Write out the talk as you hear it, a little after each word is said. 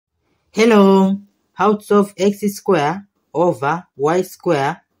Hello, how to solve x square over y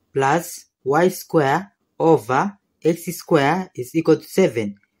square plus y square over x square is equal to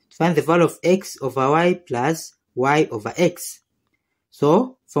 7. To find the value of x over y plus y over x.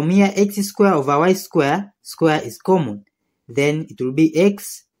 So, from here x square over y square, square is common. Then it will be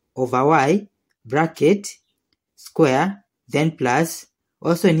x over y bracket square, then plus.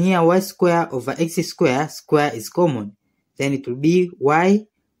 Also in here y square over x square, square is common. Then it will be y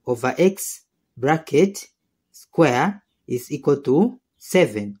over x bracket square is equal to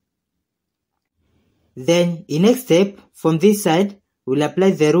 7. Then in next step, from this side, we'll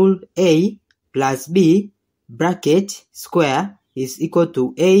apply the rule a plus b bracket square is equal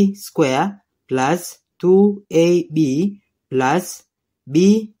to a square plus 2ab plus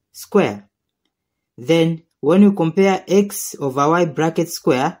b square. Then when you compare x over y bracket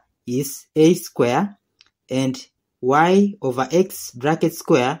square is a square and y over x bracket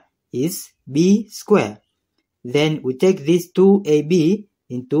square is b square. Then we take this 2ab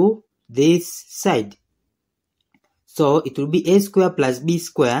into this side. So it will be a square plus b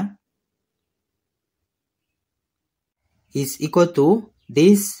square is equal to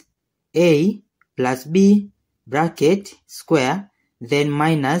this a plus b bracket square, then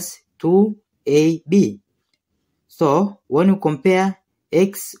minus 2ab. So when you compare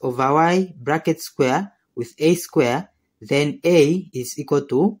x over y bracket square with a square, then a is equal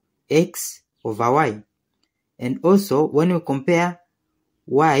to x over y. And also when you compare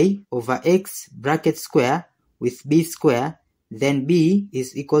y over x bracket square with b square, then b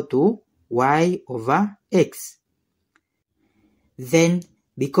is equal to y over x. Then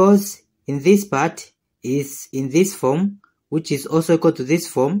because in this part is in this form, which is also equal to this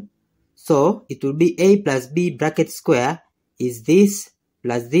form, so it will be a plus b bracket square is this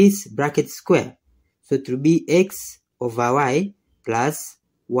plus this bracket square. So it will be x over y plus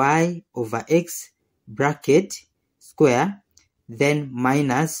y over x bracket square, then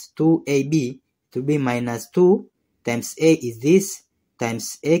minus 2ab. It will be minus 2 times a is this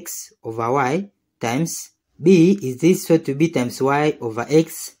times x over y times b is this, so to be times y over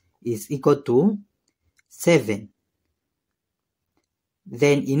x is equal to 7.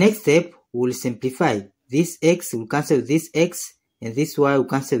 Then in next step, we will simplify. This x will cancel with this x and this y will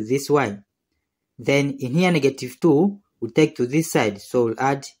cancel with this y. Then in here negative 2 will take to this side, so we'll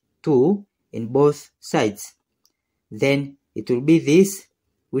add 2 in both sides. Then it will be this,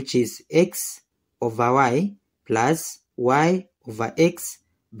 which is x over y plus y over x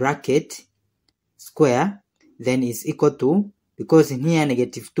bracket square, then is equal to, because in here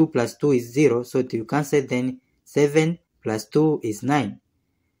negative 2 plus 2 is 0, so it will cancel, then 7 plus 2 is 9.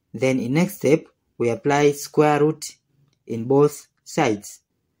 Then in next step, we apply square root in both sides.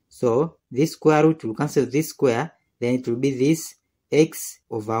 So this square root will cancel this square, then it will be this x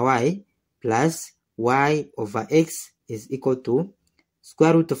over y plus y over x is equal to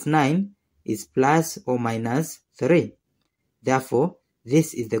square root of 9 is plus or minus 3. Therefore,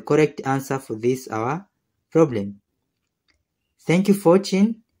 this is the correct answer for this our problem. Thank you for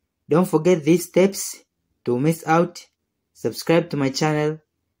watching. Don't forget these steps to miss out. Subscribe to my channel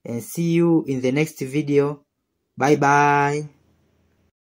and see you in the next video. Bye bye.